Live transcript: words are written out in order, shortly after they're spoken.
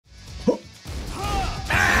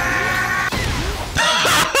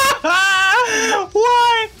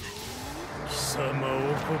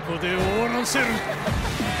こで終わらせる。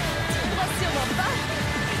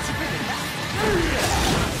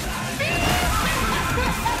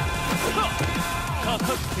かかっ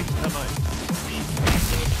てきたまえ。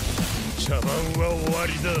茶番は終わ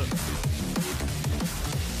りだ。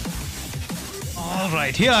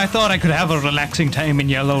 Alright, here I thought I could have a relaxing time in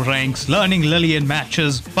yellow ranks, learning Lili in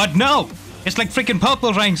matches, but no! It's like freaking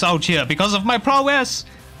purple ranks out here because of my prowess!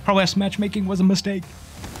 Prowess matchmaking was a mistake.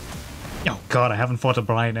 Oh god, I haven't fought a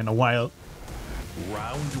Brian in a while.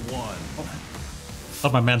 Round one.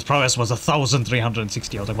 Thought my man's prowess was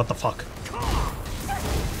 1,360. I was like, what the fuck?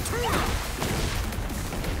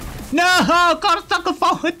 No! Got stuck a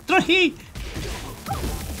forward 3!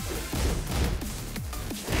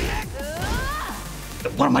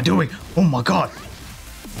 What am I doing? Oh my god!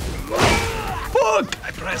 Fuck!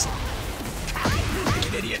 I pressed.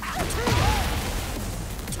 Fucking idiot.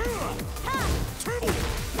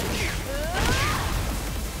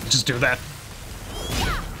 Just do that.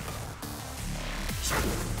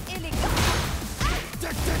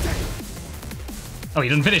 Oh, you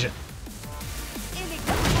didn't finish it.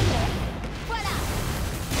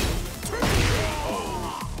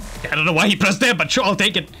 I don't know why he pressed there, but sure, I'll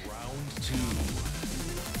take it.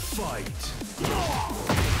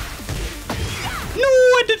 No,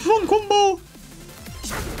 I did wrong combo.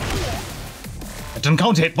 I didn't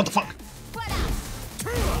count it. What the fuck?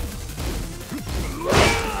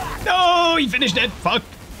 No, he finished it. Fuck.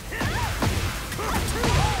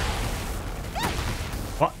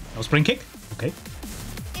 What? No spring kick? Okay.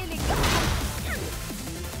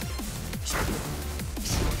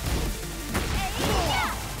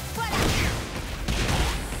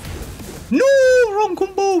 No, wrong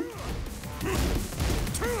combo.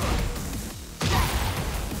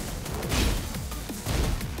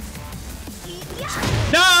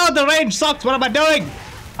 No, the range sucks. What am I doing?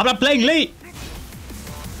 I'm not playing Lee.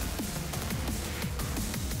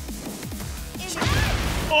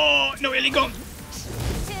 Oh, no, illegal.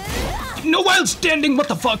 No while standing. What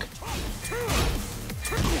the fuck?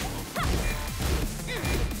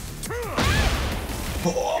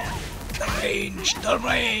 Oh, the range. The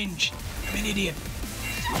range. I'm an idiot.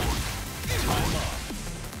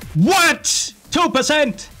 What?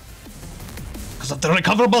 2%? Because of the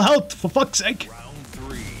recoverable health, for fuck's sake. Round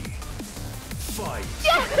three. Fight.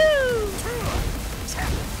 Yahoo!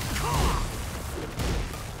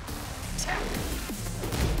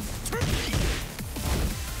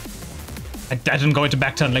 I didn't go into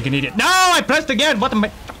back turn like an idiot. No, I pressed again. What the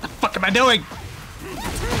fuck am I doing?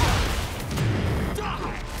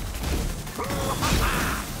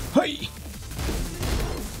 Hey.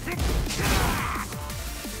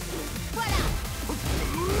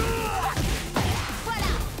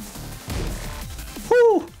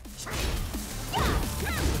 Whew.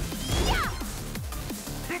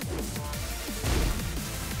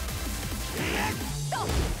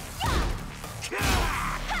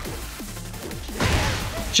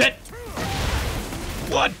 Shit!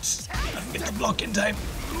 What? I didn't get the block in time.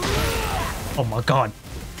 Oh my god.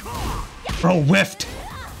 Bro whiffed.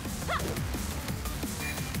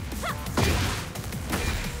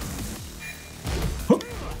 Huh.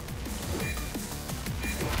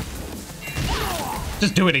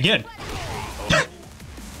 Just do it again.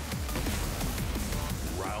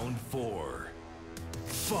 Round four.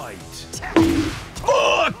 Fight.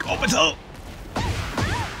 Fuck! Orbital!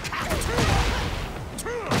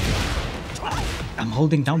 I'm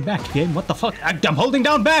holding down back, game. What the fuck? I'm holding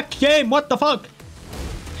down back, game. What the fuck?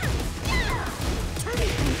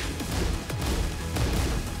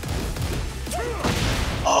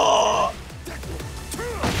 Oh!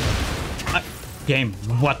 Game.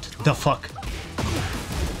 What the fuck?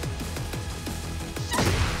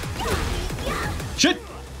 Shit!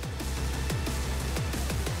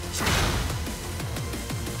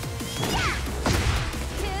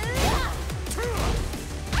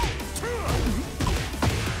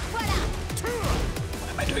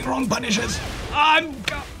 Wrong punishes. I'm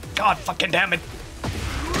God fucking damn it.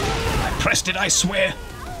 I pressed it, I swear.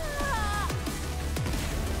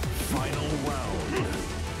 Final round.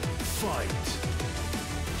 Fight.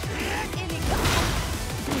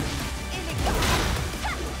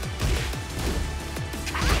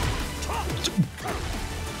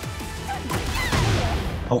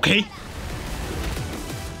 Okay.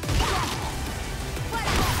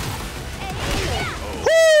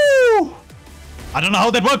 I don't know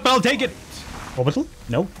how that worked, but I'll take it. Orbital?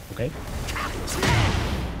 No? Okay.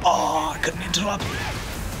 Oh, I couldn't interrupt.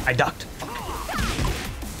 I ducked. Fuck.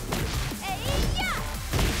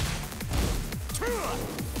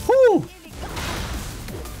 Woo!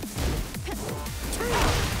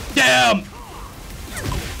 Damn!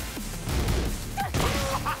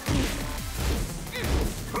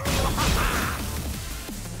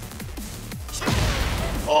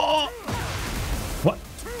 Oh! What?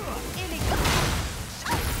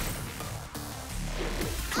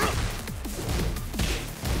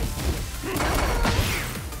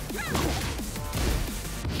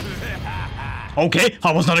 Okay,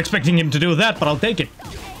 I was not expecting him to do that, but I'll take it.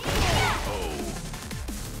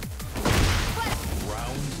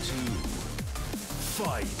 Round 2.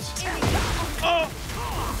 Fight. Oh!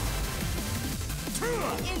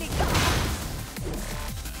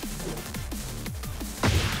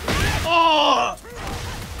 Oh!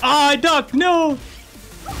 I ducked, no!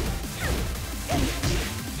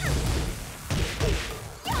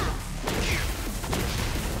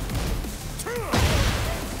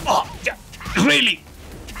 Oh, yeah, really?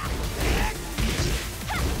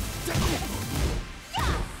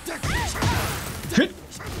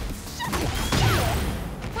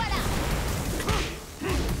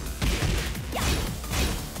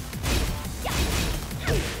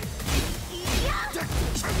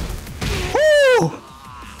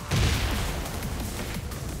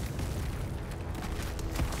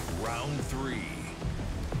 Round 3.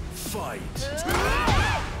 Fight.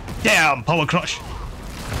 Damn, power crush.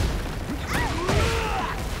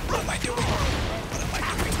 What am I doing? What am I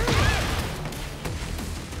doing?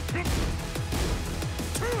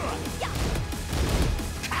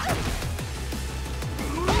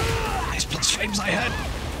 Nice plus frames I had.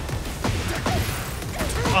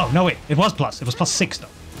 Oh, no wait, it was plus. It was plus 6 though.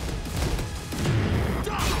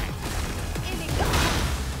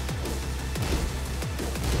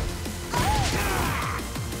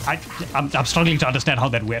 I'm struggling to understand how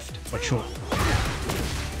that whiffed, but sure.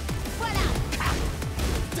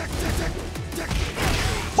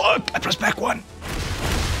 Fuck! I pressed back one.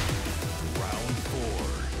 Round 4.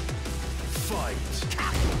 Fight.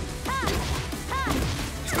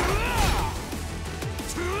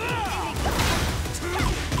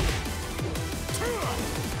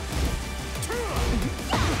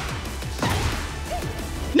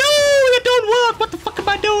 No, that don't work. What the fuck am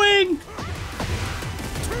I doing?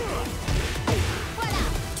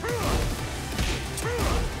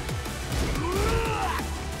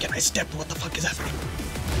 Can I step? What the fuck is happening?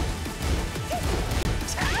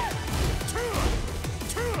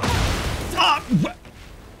 Ah!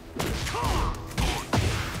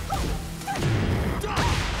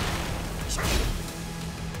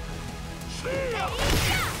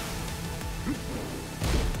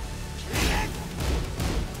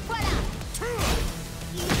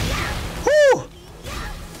 Whew!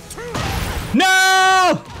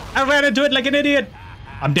 No! I ran into it like an idiot.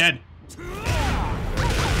 I'm dead.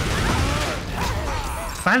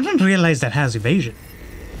 I didn't realize that has evasion.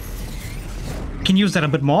 Can use that a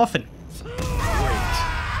bit more often.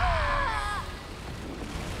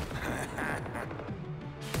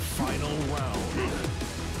 Final round.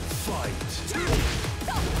 Fight.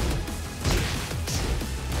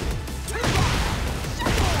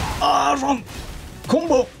 Ah, wrong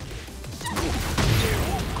combo.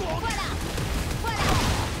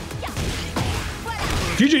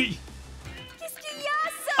 GG.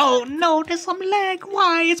 Oh no, there's some lag.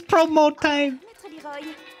 Why? It's promo time.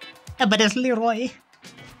 But it's Leroy.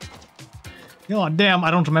 God damn, I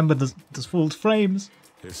don't remember this full frames.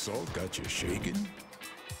 This salt got you shaking?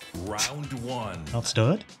 Round 1. Let's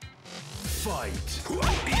do it. Fight.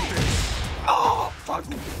 Oh, fuck.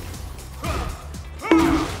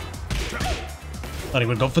 Thought he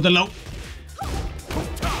would go for the low.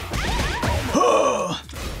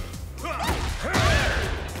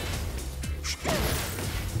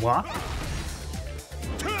 What?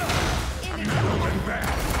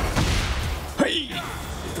 Hey!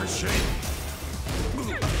 For shame.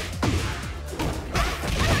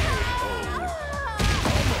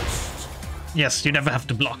 Yes, you never have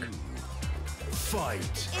to block.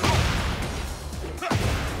 Fight.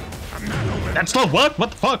 That still worked? What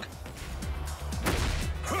the fuck?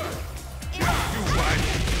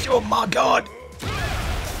 Oh my god!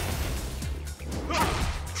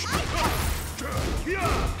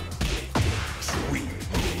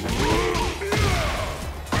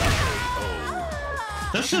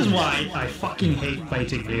 This is why I fucking hate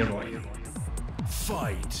fighting Leroy.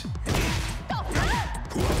 Fight.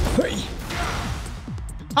 Hey.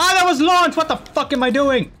 Ah, that was launch! What the fuck am I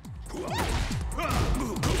doing?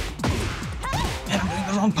 And I'm doing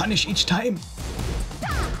the wrong punish each time.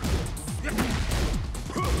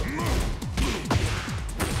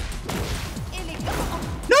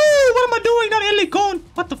 No! What am I doing? Not ÉLÉGANTE!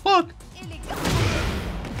 What the fuck?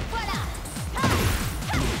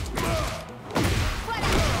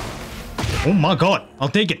 Oh my god, I'll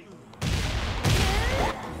take it.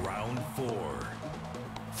 Round 4.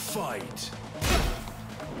 Fight.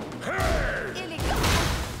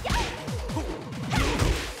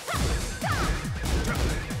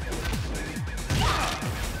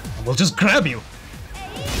 will just grab you.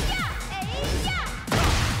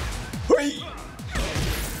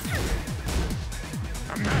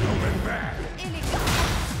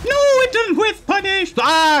 No, it didn't whiff punish.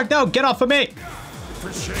 Ah, no, get off of me.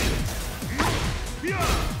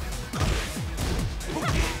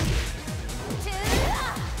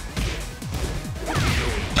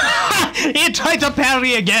 He tried to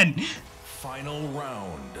parry again. Final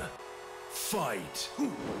round. Fight.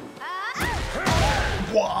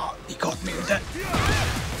 Wow, he got me with that.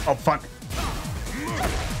 Oh, fuck.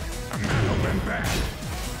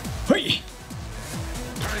 Hey.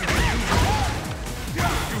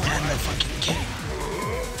 And the fucking king.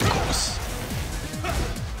 Of course.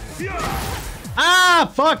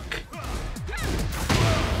 Ah, fuck.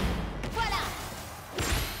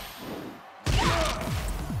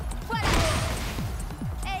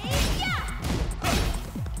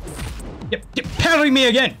 Yep, parry me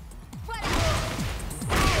again.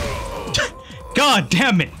 God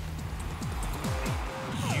damn it.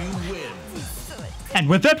 You win. And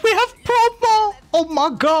with that, we have promo. Oh my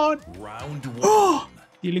god. Round one.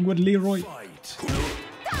 Dealing with Leroy. Fight.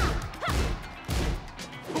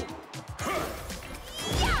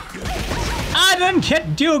 I didn't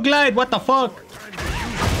hit Dual Glide. What the fuck?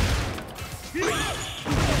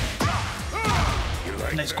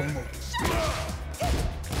 Nice combo.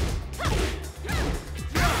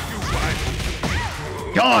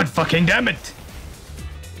 God fucking damn it.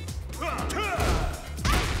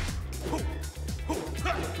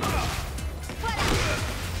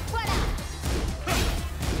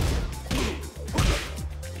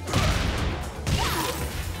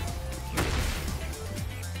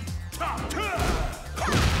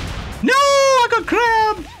 No, I got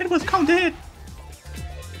grabbed. It was counted.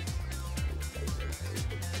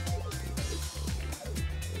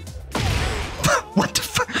 What the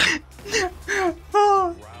fuck?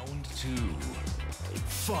 Oh. Round two.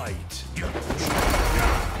 Fight.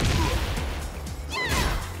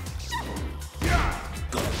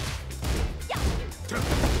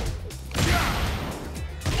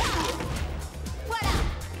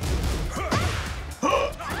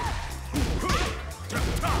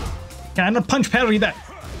 Can I not punch parry that?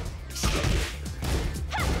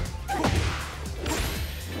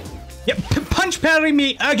 Yep, punch parry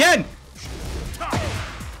me again!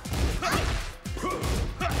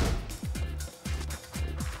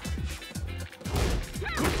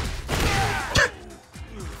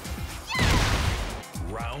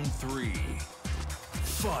 Round three.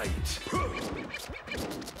 Fight.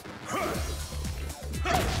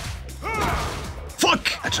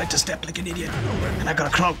 Fuck! I tried to step like an idiot, and I got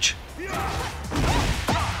a crouch.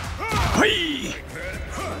 Hey!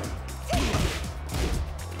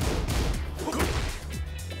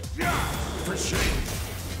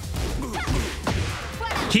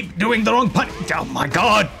 Keep doing the wrong punch. Oh my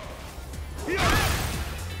god!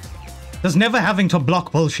 There's never having to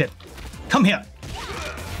block bullshit. Come here.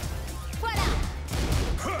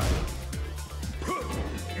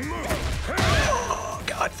 Oh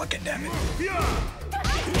god fucking damn it.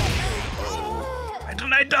 Why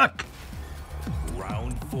didn't I duck?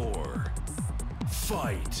 Round four.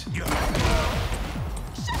 Fight.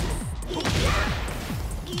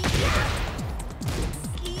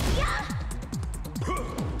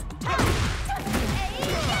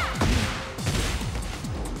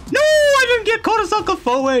 No, I didn't get Kotasaka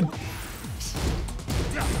forward.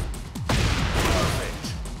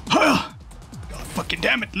 God fucking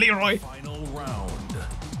damn it, Leroy. Final round.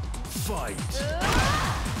 Fight.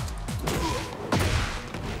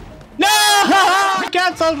 No!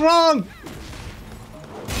 Cancelled wrong.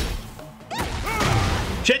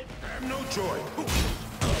 Shit. I have no choice.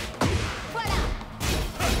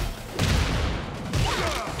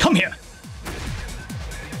 Come here.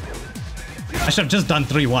 I should have just done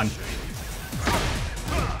 3-1.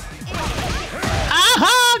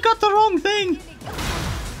 Aha! Got the wrong thing.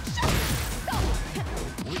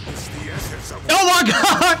 Oh my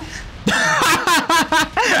god!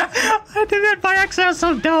 I did it by accident.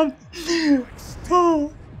 So dumb.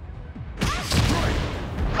 Oh.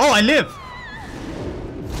 Oh, I live.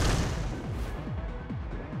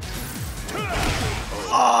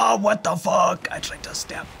 Oh, what the fuck? I tried to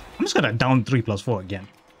step. I'm just gonna down 3+4 again.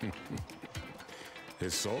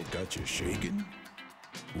 His salt got you shaking?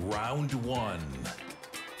 Round one.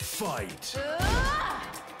 Fight.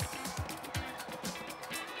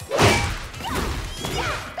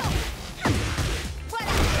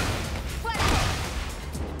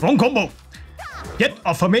 Wrong combo. Get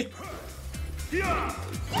off of me.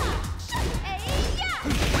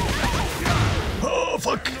 Oh,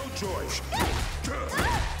 fuck. No choice.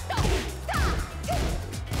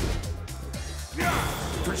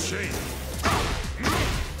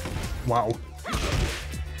 Wow.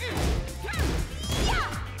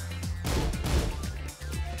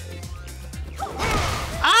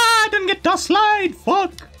 Ah, I didn't get to slide.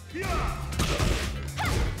 Fuck.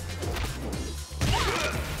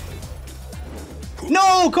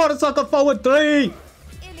 No, Kotasaka forward 3.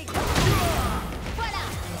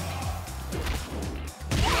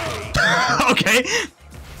 Okay.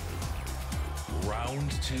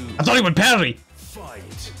 Round 2. I thought he would parry.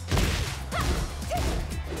 Fight.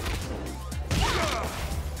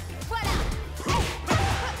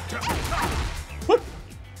 What?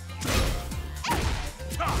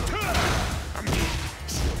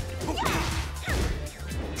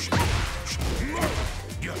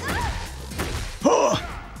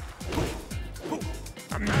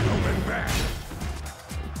 I'm not holding back.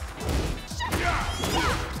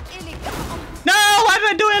 No, why did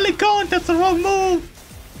I do ÉLÉGANTE? That's the wrong move.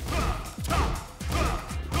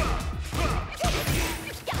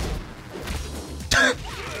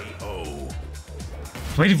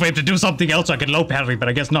 Waiting for him to do something else so I can low parry, but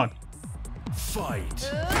I guess not.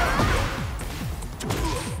 Fight.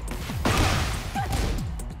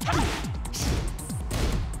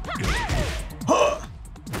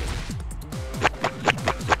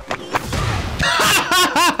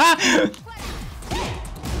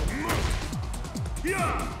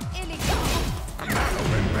 I'm not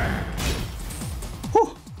holding back.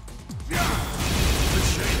 Whew.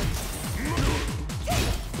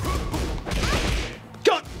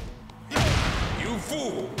 God. You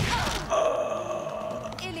fool.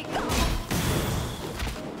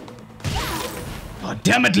 Oh,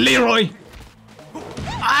 damn it, Leroy.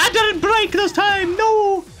 I didn't break this time.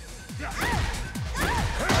 No.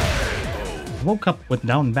 Woke up with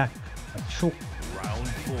down back. Sure. Round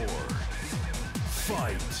 4.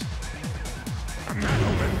 Fight. I'm not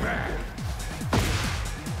holding back.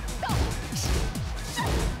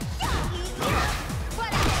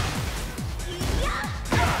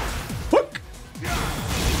 Hook.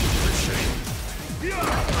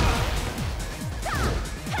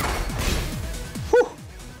 Whew.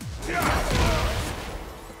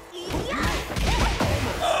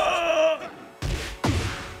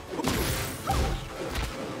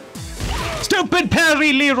 Stupid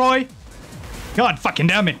parry, Leroy. God fucking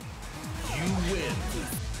damn it. You win.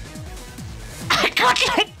 I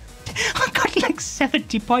got like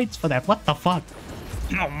 70 points for that. What the fuck?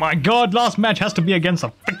 Oh my god, last match has to be against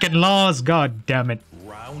a freaking Lars. God damn it.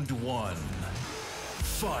 Round 1.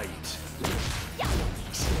 Fight.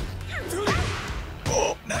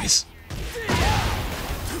 Oh, nice.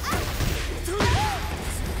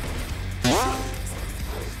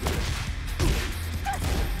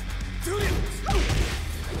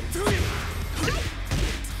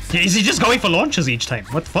 Yeah, is he just going for launches each time?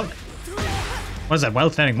 What the fuck? What is that?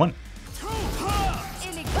 Wild standing one.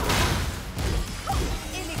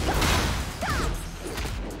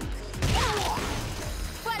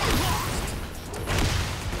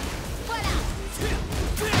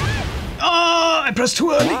 Oh, I pressed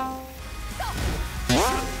too early.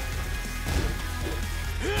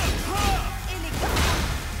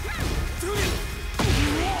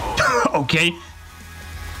 Okay.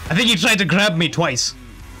 I think he tried to grab me twice.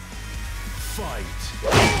 Fight.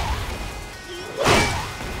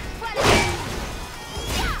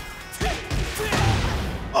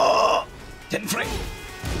 Oh, 10 frame.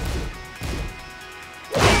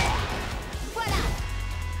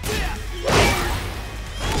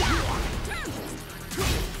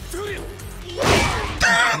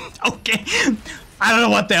 Okay. I don't know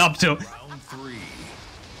what they're up to. Round 3.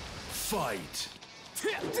 Fight.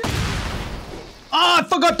 Oh, I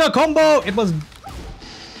forgot the combo. It was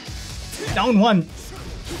down 1.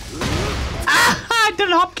 Ah, I did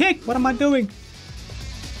a hop kick. What am I doing?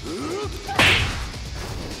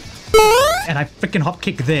 And I freaking hop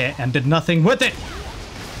kicked there and did nothing with it.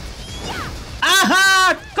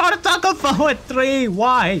 Aha! Got a tackle forward 3.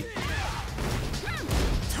 Why?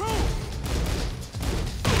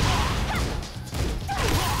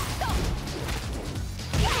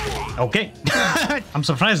 Okay. I'm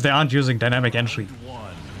surprised they aren't using dynamic entry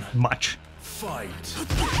much. Fight.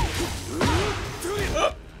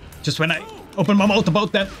 Just when I open my mouth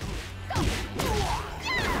about that,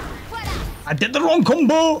 I did the wrong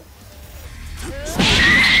combo.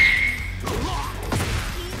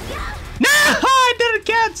 No, I didn't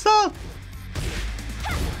cancel.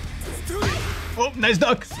 Oh, nice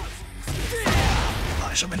duck. Oh,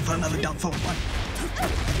 I should have been for another down forward one.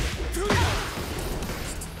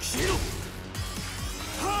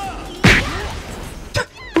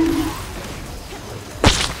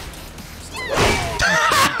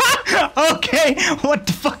 Okay, what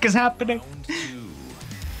the fuck? fuck is happening? Round 2.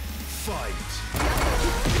 Fight.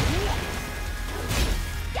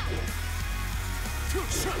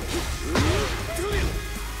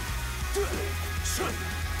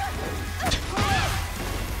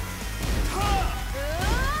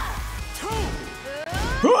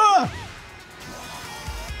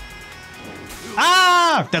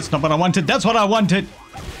 Ah! That's not what I wanted. That's what I wanted.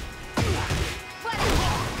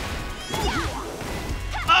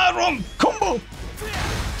 Ah, wrong combo.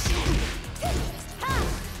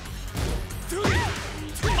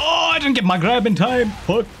 Oh, I didn't get my grab in time.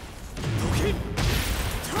 Fuck.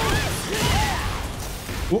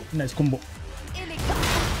 Oh, nice combo.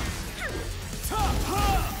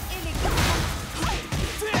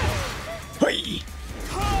 Hey.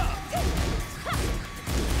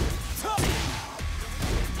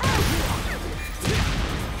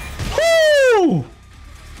 Woo!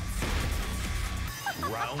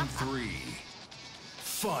 Round 3.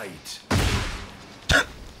 Fight.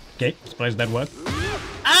 Okay, surprised that worked.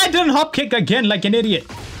 I didn't hop kick again like an idiot.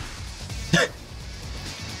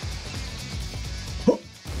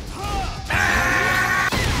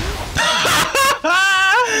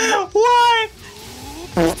 Why?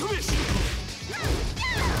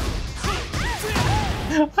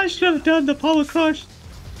 I should have done the power crush.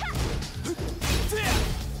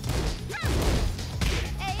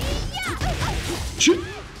 Shit.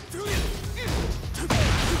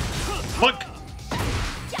 Fuck.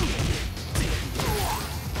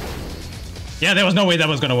 Yeah, there was no way that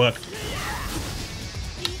was gonna work.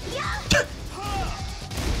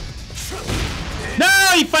 No,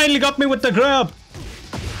 he finally got me with the grab.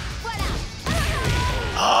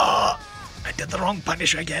 Oh, I did the wrong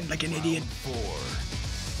punish again like an idiot. 4.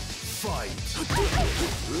 Fight.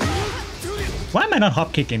 Why am I not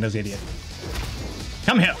hop kicking this idiot?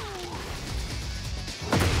 Come here.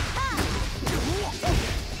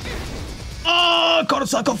 Oh,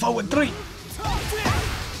 Korosako forward 3.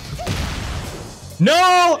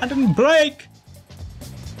 No, I didn't break.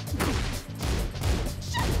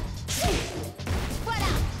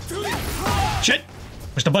 Shit.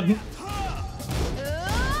 Push the button.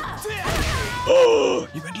 Oh,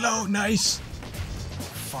 you went low. Nice.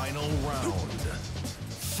 Final round.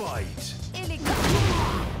 Fight.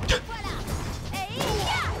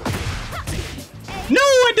 No,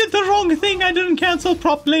 I did the wrong thing. I didn't cancel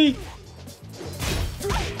properly.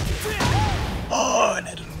 Oh, and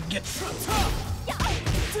I didn't get...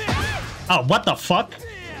 Oh, what the fuck?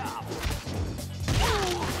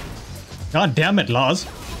 God damn it, Laws.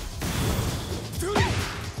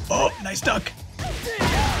 Oh, nice duck.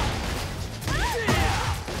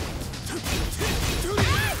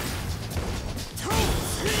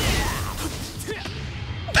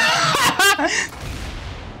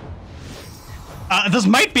 This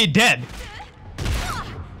might be dead.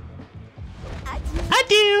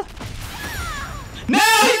 Adieu. No,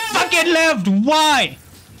 he fucking left. Why?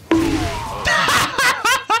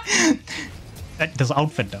 This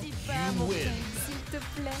outfit though. You win.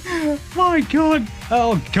 My god.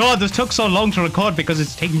 Oh god, this took so long to record because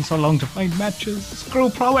it's taking so long to find matches. Screw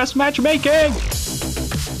prowess matchmaking.